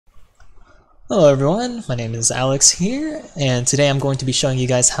Hello everyone, my name is Alex here, and today I'm going to be showing you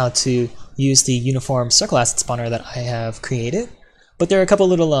guys how to use the Unifrom circle asset spawner that I have created. But there are a couple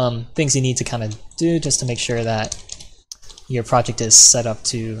little things you need to kind of do just to make sure that your project is set up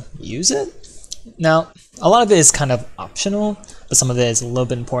to use it. Now, a lot of it is kind of optional, but some of it is a little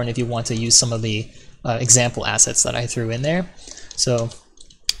bit important if you want to use some of the example assets that I threw in there. So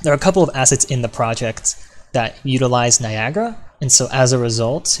there are a couple of assets in the project that utilize Niagara, and so as a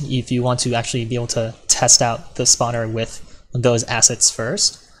result, if you want to actually be able to test out the spawner with those assets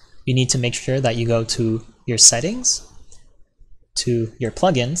first, you need to make sure that you go to your settings, to your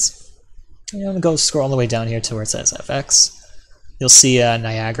plugins, and I'm going to scroll all the way down here to where it says FX. You'll see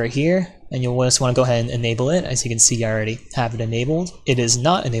Niagara here, and you'll just want to go ahead and enable it. As you can see, I already have it enabled. It is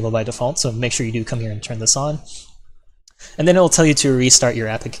not enabled by default, so make sure you do come here and turn this on. And then it will tell you to restart your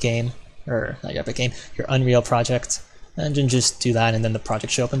Epic game, or not your Epic game, your Unreal project, and then just do that, and then the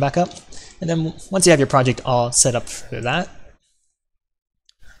project should open back up. And then once you have your project all set up for that,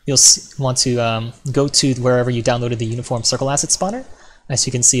 you'll want to go to wherever you downloaded the Unifrom circle asset spawner. As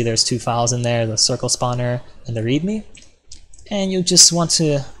you can see, there's two files in there, the circle spawner and the readme. And you just want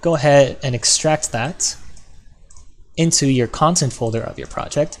to go ahead and extract that into your content folder of your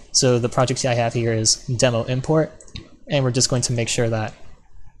project. So the project I have here is demo import, and we're just going to make sure that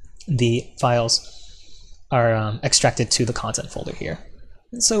the files are extracted to the content folder here.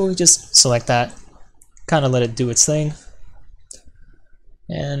 And so we just select that, kind of let it do its thing.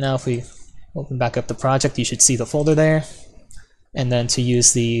 And now if we open back up the project, you should see the folder there. And then to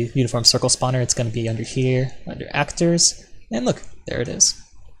use the Unifrom circle spawner, it's going to be under here, under actors. And look, there it is.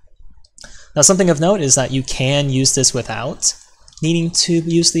 Now something of note is that you can use this without needing to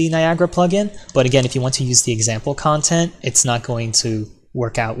use the Niagara plugin. But again, if you want to use the example content, it's not going to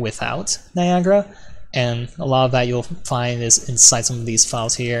work out without Niagara, and a lot of that you'll find is inside some of these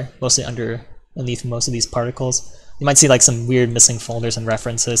files here, mostly underneath most of these particles. You might see like some weird missing folders and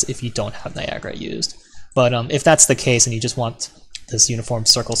references if you don't have Niagara used. But if that's the case and you just want this Unifrom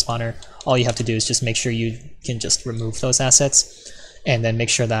circle spawner, all you have to do is just make sure you can just remove those assets, and then make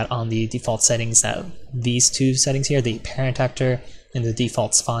sure that on the default settings that these two settings here, the parent actor and the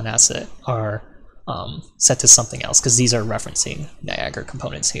default spawn asset, are set to something else, because these are referencing Niagara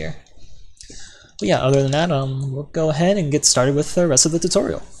components here. But yeah, other than that, we'll go ahead and get started with the rest of the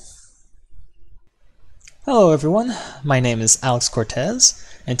tutorial. Hello everyone, my name is Alex Cortez,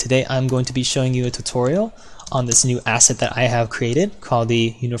 and today I'm going to be showing you a tutorial on this new asset that I have created called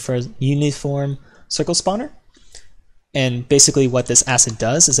the Unifrom circle spawner. And basically what this asset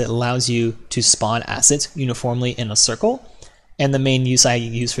does is it allows you to spawn assets uniformly in a circle, and the main use I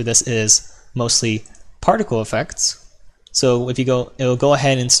use for this is mostly particle effects. So if you go, it'll go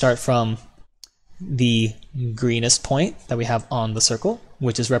ahead and start from the greenest point that we have on the circle,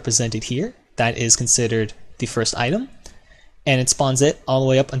 which is represented here. That is considered the first item, and it spawns it all the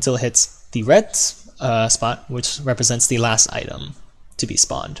way up until it hits the red spot, which represents the last item to be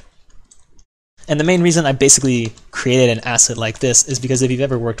spawned. And the main reason I basically created an asset like this is because if you've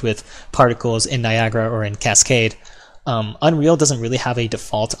ever worked with particles in Niagara or in Cascade, Unreal doesn't really have a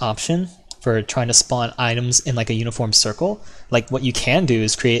default option for trying to spawn items in like a uniform circle. Like what you can do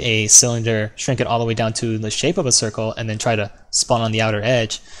is create a cylinder, shrink it all the way down to the shape of a circle, and then try to spawn on the outer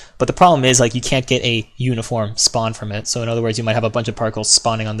edge. But the problem is like you can't get a uniform spawn from it. So in other words, you might have a bunch of particles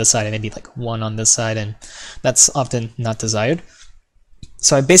spawning on this side and maybe like one on this side, and that's often not desired.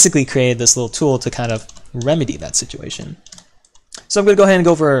 So I basically created this little tool to kind of remedy that situation. So I'm going to go ahead and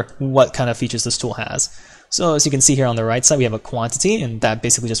go over what kind of features this tool has. So as you can see here on the right side, we have a quantity, and that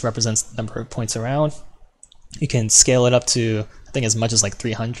basically just represents the number of points around. You can scale it up to, I think, as much as like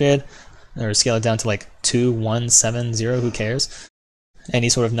 300, or scale it down to like 2, 1, 7, 0, who cares? Any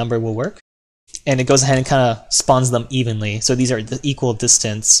sort of number will work. And it goes ahead and kind of spawns them evenly. So these are the equal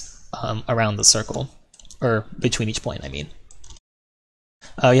distance around the circle, or between each point, I mean.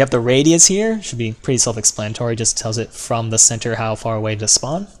 You have the radius here, should be pretty self-explanatory, just tells it from the center how far away to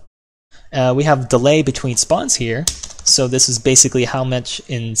spawn. We have delay between spawns here, so this is basically how much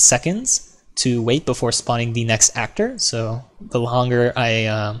in seconds to wait before spawning the next actor. So the longer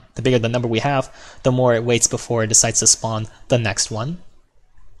the bigger the number we have, the more it waits before it decides to spawn the next one.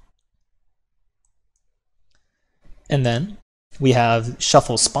 And then we have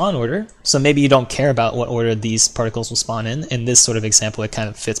shuffle spawn order. So maybe you don't care about what order these particles will spawn in. In this sort of example, it kind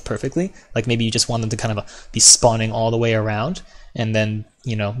of fits perfectly. Like maybe you just want them to kind of be spawning all the way around and then,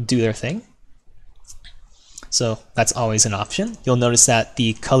 you know, do their thing. So that's always an option. You'll notice that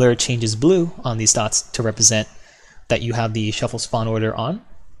the color changes blue on these dots to represent that you have the shuffle spawn order on.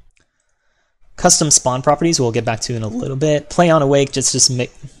 custom spawn properties we'll get back to in a little bit. Play on awake just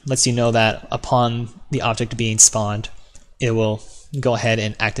lets you know that upon the object being spawned, it will go ahead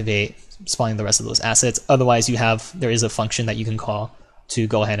and activate spawning the rest of those assets. Otherwise, there is a function that you can call to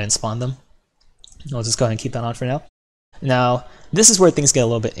go ahead and spawn them. I'll just go ahead and keep that on for now. Now, this is where things get a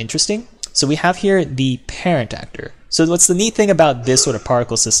little bit interesting. So we have here the parent actor. So what's the neat thing about this sort of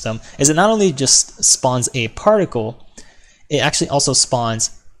particle system is it not only just spawns a particle, it actually also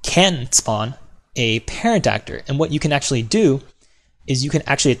can spawn a parent actor. And what you can actually do is you can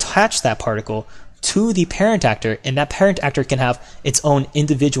actually attach that particle to the parent actor, and that parent actor can have its own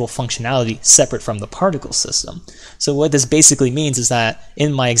individual functionality separate from the particle system. So what this basically means is that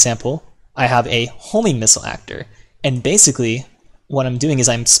in my example, I have a homing missile actor, and basically what I'm doing is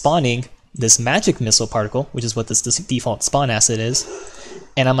I'm spawning this magic missile particle, which is what this default spawn asset is,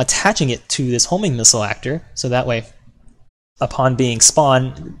 and I'm attaching it to this homing missile actor, so that way upon being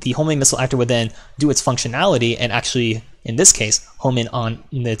spawned, the homing missile actor would then do its functionality and actually, in this case, home in on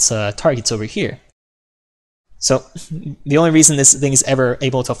its targets over here. So the only reason this thing is ever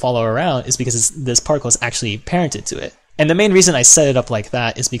able to follow around is because this particle is actually parented to it. And the main reason I set it up like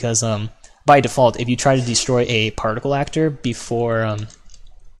that is because by default, if you try to destroy a particle actor before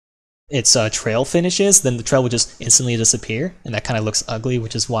its trail finishes, then the trail will just instantly disappear, and that kind of looks ugly,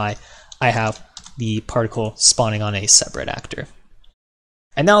 which is why I have the particle spawning on a separate actor.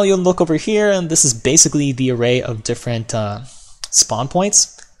 And now you'll look over here, and this is basically the array of different spawn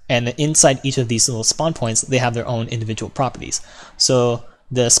points. And inside each of these little spawn points, they have their own individual properties. So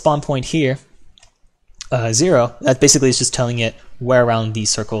the spawn point here, 0, that basically is just telling it where around the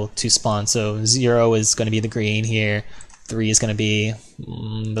circle to spawn. So 0 is going to be the green here, 3 is going to be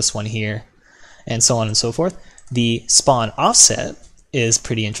this one here, and so on and so forth. The spawn offset is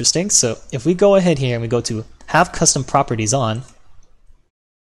pretty interesting. So if we go ahead here and we go to have custom properties on,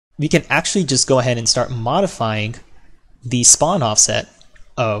 we can actually just go ahead and start modifying the spawn offset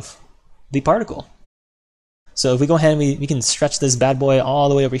of the particle. So if we go ahead and we can stretch this bad boy all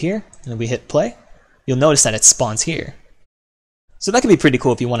the way over here, and then we hit play, you'll notice that it spawns here. So that could be pretty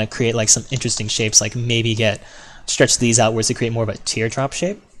cool if you want to create like some interesting shapes, like maybe stretch these outwards to create more of a teardrop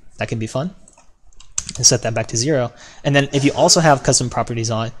shape. That could be fun. And set that back to 0. And then if you also have custom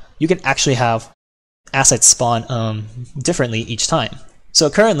properties on, you can actually have assets spawn differently each time. So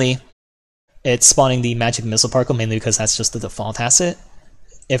currently, it's spawning the magic missile particle mainly because that's just the default asset.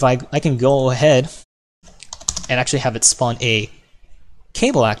 If I can go ahead and actually have it spawn a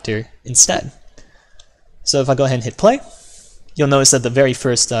cable actor instead. So if I go ahead and hit play, you'll notice that the very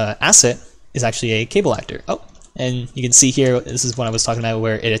first asset is actually a cable actor. Oh, and you can see here, this is what I was talking about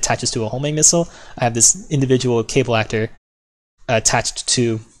where it attaches to a homing missile. I have this individual cable actor attached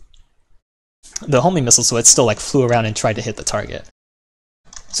to the homing missile, so it still like flew around and tried to hit the target.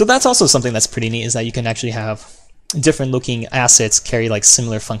 So that's also something that's pretty neat, is that you can actually have different looking assets carry like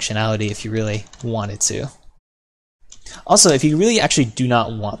similar functionality if you really wanted to. Also, if you really actually do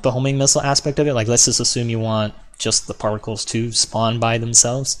not want the homing missile aspect of it, like let's just assume you want just the particles to spawn by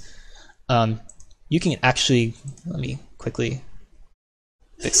themselves, you can actually, let me quickly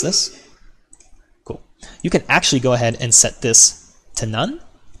fix this. Cool. You can actually go ahead and set this to none.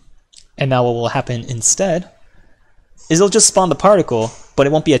 And now what will happen instead is it'll just spawn the particle, but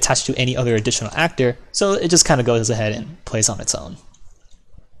it won't be attached to any other additional actor, so it just kind of goes ahead and plays on its own.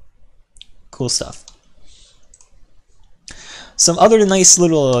 Cool stuff. Some other nice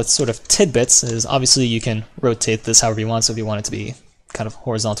little sort of tidbits is obviously you can rotate this however you want, so if you want it to be kind of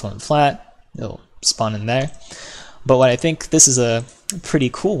horizontal and flat, it'll spawn in there. But what I think this is a pretty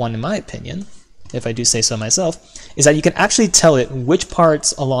cool one in my opinion, if I do say so myself, is that you can actually tell it which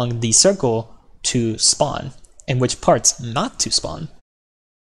parts along the circle to spawn and which parts not to spawn.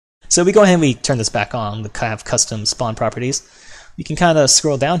 So we go ahead and we turn this back on, the have custom spawn properties. You can kind of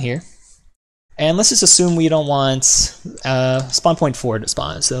scroll down here, and let's just assume we don't want spawn point 4 to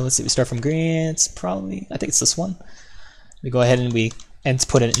spawn. So let's see, we start from green, it's probably, I think it's this one. We go ahead and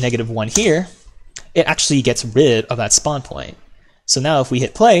put a -1 here. It actually gets rid of that spawn point. So now if we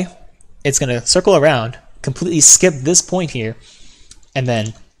hit play, it's going to circle around, completely skip this point here, and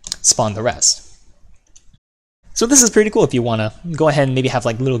then spawn the rest. So this is pretty cool if you want to go ahead and maybe have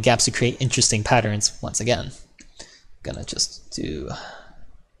like little gaps to create interesting patterns once again. Gonna just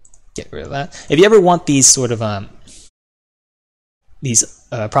get rid of that. If you ever want these sort of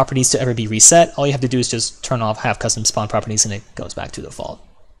properties to ever be reset, all you have to do is just turn off have custom spawn properties and it goes back to default.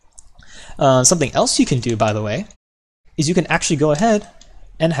 Something else you can do, by the way, is you can actually go ahead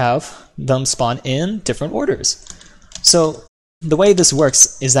and have them spawn in different orders. So the way this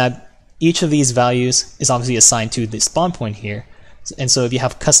works is that each of these values is obviously assigned to the spawn point here. And so if you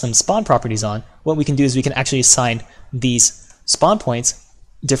have custom spawn properties on, what we can do is we can actually assign these spawn points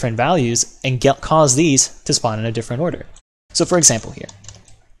different values and cause these to spawn in a different order. So for example here,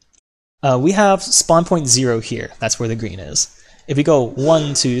 we have spawn point 0 here. That's where the green is. If we go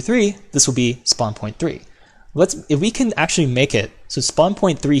 1, 2, 3, this will be spawn point 3. If we can actually make it so spawn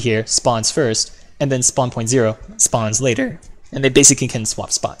point 3 here spawns first, and then spawn point 0 spawns later, and they basically can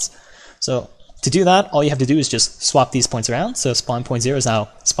swap spots. So to do that, all you have to do is just swap these points around. So spawn point 0 is now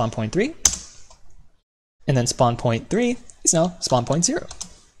spawn point 3, and then spawn point 3 is now spawn point 0.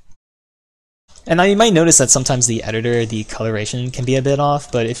 And now you might notice that sometimes the editor, the coloration can be a bit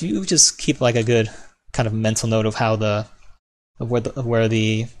off, but if you just keep like a good kind of mental note of how where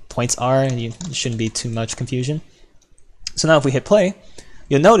the points are, and you shouldn't be too much confusion. So now if we hit play,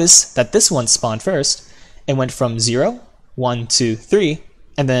 you'll notice that this one spawned first and went from 0, 1, 2, 3,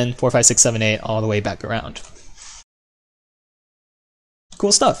 and then 4, 5, 6, 7, 8 all the way back around.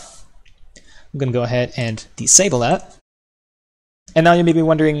 Cool stuff. I'm going to go ahead and disable that. And now you may be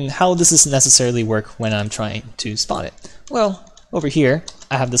wondering, how does this necessarily work when I'm trying to spawn it? Well, over here,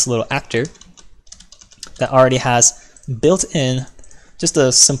 I have this little actor that already has built in just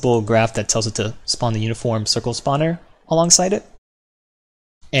a simple graph that tells it to spawn the Unifrom circle spawner alongside it.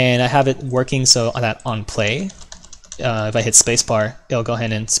 And I have it working so that on play, if I hit spacebar, it'll go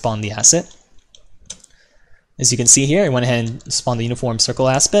ahead and spawn the asset. As you can see here, it went ahead and spawned the Unifrom circle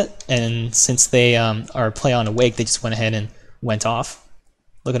asset, and since they are play on awake, they just went ahead and went off.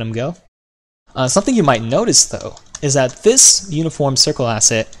 Look at them go. Something you might notice though is that this Unifrom circle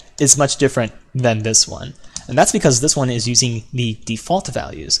asset is much different than this one. And that's because this one is using the default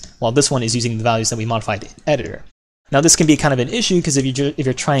values, while this one is using the values that we modified in editor. Now this can be kind of an issue because if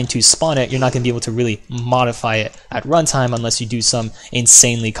you're trying to spawn it, you're not going to be able to really modify it at runtime unless you do some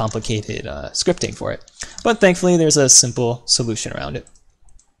insanely complicated scripting for it. But thankfully there's a simple solution around it.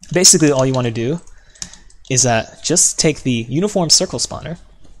 Basically all you want to do is just take the Unifrom circle spawner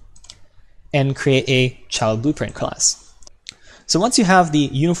and create a child blueprint class. So once you have the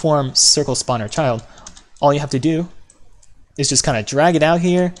Unifrom circle spawner child, all you have to do is just kind of drag it out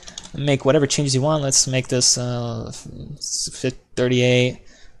here and make whatever changes you want. Let's make this fit 38.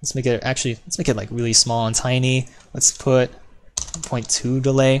 Let's make it like really small and tiny. Let's put 0.2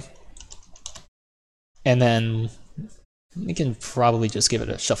 delay. And then we can probably just give it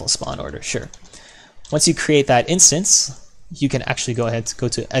a shuffle spawn order, sure. Once you create that instance, you can actually go ahead to go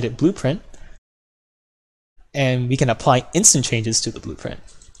to edit blueprint, and we can apply instant changes to the blueprint.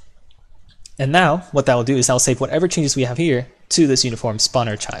 And now what that will do is that will save whatever changes we have here to this Unifrom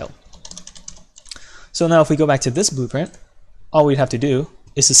spawner child. So now if we go back to this blueprint, all we'd have to do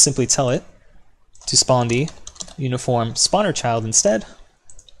is to simply tell it to spawn the Unifrom spawner child instead.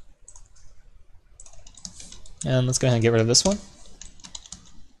 And let's go ahead and get rid of this one.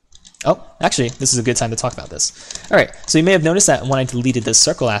 Oh, actually, this is a good time to talk about this. Alright, so you may have noticed that when I deleted this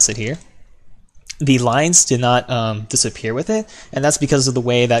circle asset here, the lines did not disappear with it, and that's because of the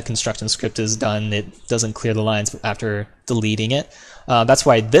way that construction script is done. It doesn't clear the lines after deleting it. That's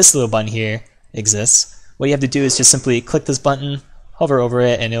why this little button here exists. What you have to do is just simply click this button, hover over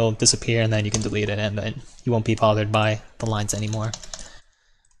it, and it'll disappear, and then you can delete it, and then you won't be bothered by the lines anymore.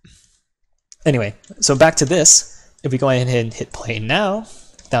 Anyway, so back to this. If we go ahead and hit play now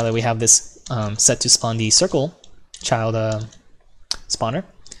that we have this set to spawn the circle child spawner,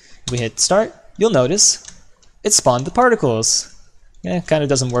 if we hit start, you'll notice it spawned the particles. Yeah, it kind of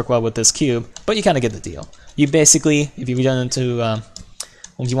doesn't work well with this cube, but you kind of get the deal. You basically, if you want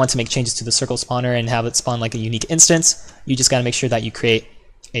to make changes to the circle spawner and have it spawn like a unique instance, you just got to make sure that you create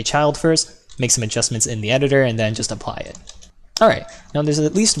a child first, make some adjustments in the editor, and then just apply it. Alright, now there's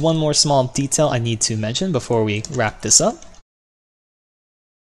at least one more small detail I need to mention before we wrap this up.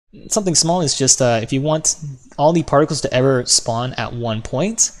 Something small is just if you want all the particles to ever spawn at one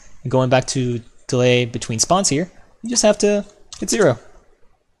point, going back to delay between spawns here, you just have to hit 0.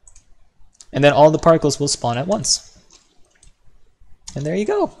 And then all the particles will spawn at once. And there you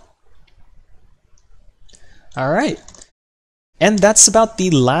go. Alright. And that's about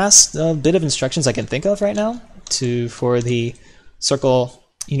the last bit of instructions I can think of right now for the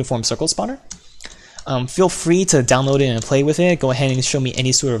Unifrom circle spawner. Feel free to download it and play with it. Go ahead and show me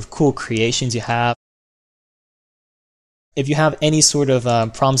any sort of cool creations you have. If you have any sort of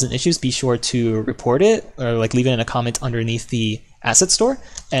problems and issues, be sure to report it or leave it in a comment underneath the asset store,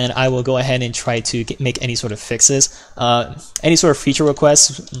 and I will go ahead and try to make any sort of fixes. Any sort of feature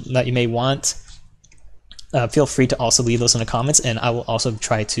requests that you may want, feel free to also leave those in the comments, and I will also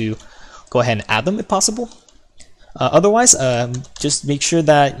try to go ahead and add them if possible. Otherwise, just make sure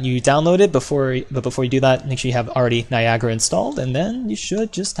that you download it but before you do that, make sure you have already Niagara installed, and then you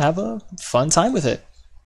should just have a fun time with it.